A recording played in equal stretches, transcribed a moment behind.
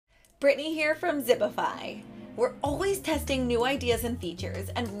Brittany here from Zipify. We're always testing new ideas and features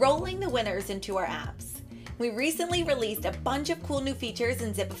and rolling the winners into our apps. We recently released a bunch of cool new features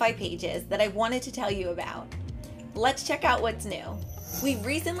in Zipify Pages that I wanted to tell you about. Let's check out what's new. We've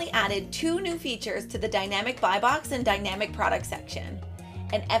recently added 2 new features to the dynamic buy box and dynamic product section,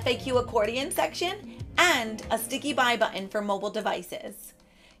 an FAQ accordion section, and a sticky buy button for mobile devices.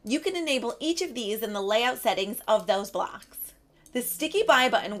 You can enable each of these in the layout settings of those blocks. The sticky buy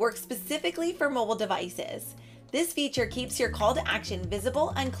button works specifically for mobile devices. This feature keeps your call to action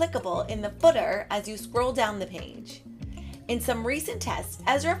visible and clickable in the footer as you scroll down the page. In some recent tests,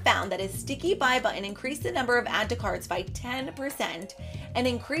 Ezra found that his sticky buy button increased the number of add to carts by 10% and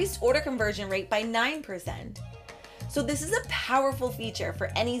increased order conversion rate by 9%. So this is a powerful feature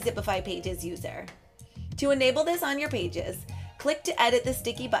for any Zipify Pages user. To enable this on your pages, click to edit the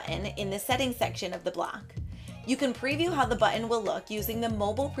sticky button in the settings section of the block. You can preview how the button will look using the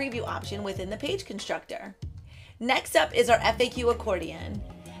mobile preview option within the page constructor. Next up is our FAQ accordion.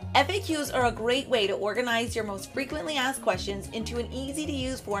 FAQs are a great way to organize your most frequently asked questions into an easy to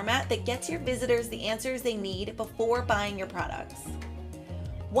use format that gets your visitors the answers they need before buying your products.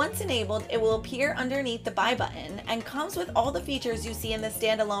 Once enabled, it will appear underneath the buy button and comes with all the features you see in the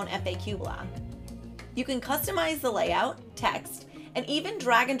standalone FAQ block. You can customize the layout, text, and even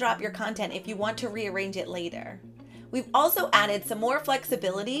drag and drop your content if you want to rearrange it later. We've also added some more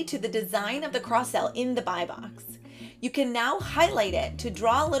flexibility to the design of the cross-sell in the buy box. You can now highlight it to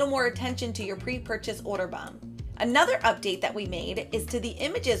draw a little more attention to your pre-purchase order bump. Another update that we made is to the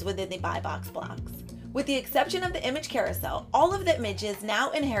images within the buy box blocks. With the exception of the image carousel, all of the images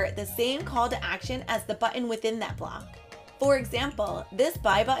now inherit the same call to action as the button within that block. For example, this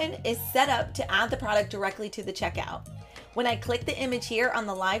buy button is set up to add the product directly to the checkout. When I click the image here on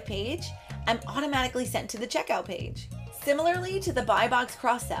the live page, I'm automatically sent to the checkout page. Similarly to the buy box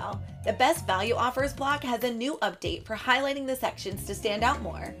cross-sell, the best value offers block has a new update for highlighting the sections to stand out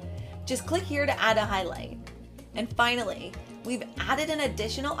more. Just click here to add a highlight. And finally, we've added an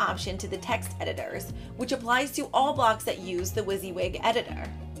additional option to the text editors, which applies to all blocks that use the WYSIWYG editor.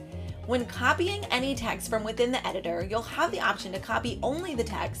 When copying any text from within the editor, you'll have the option to copy only the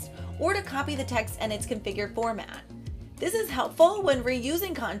text or to copy the text and its configured format. This is helpful when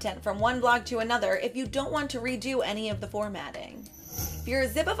reusing content from one blog to another if you don't want to redo any of the formatting. If you're a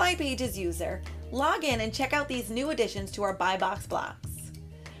Zipify Pages user, log in and check out these new additions to our buy box blocks.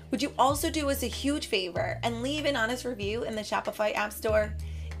 Would you also do us a huge favor and leave an honest review in the Shopify App Store?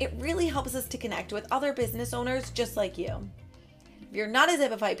 It really helps us to connect with other business owners just like you. If you're not a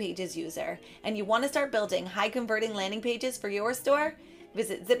Zipify Pages user and you want to start building high converting landing pages for your store,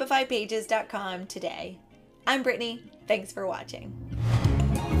 visit zipifypages.com today. I'm Brittany. Thanks for watching.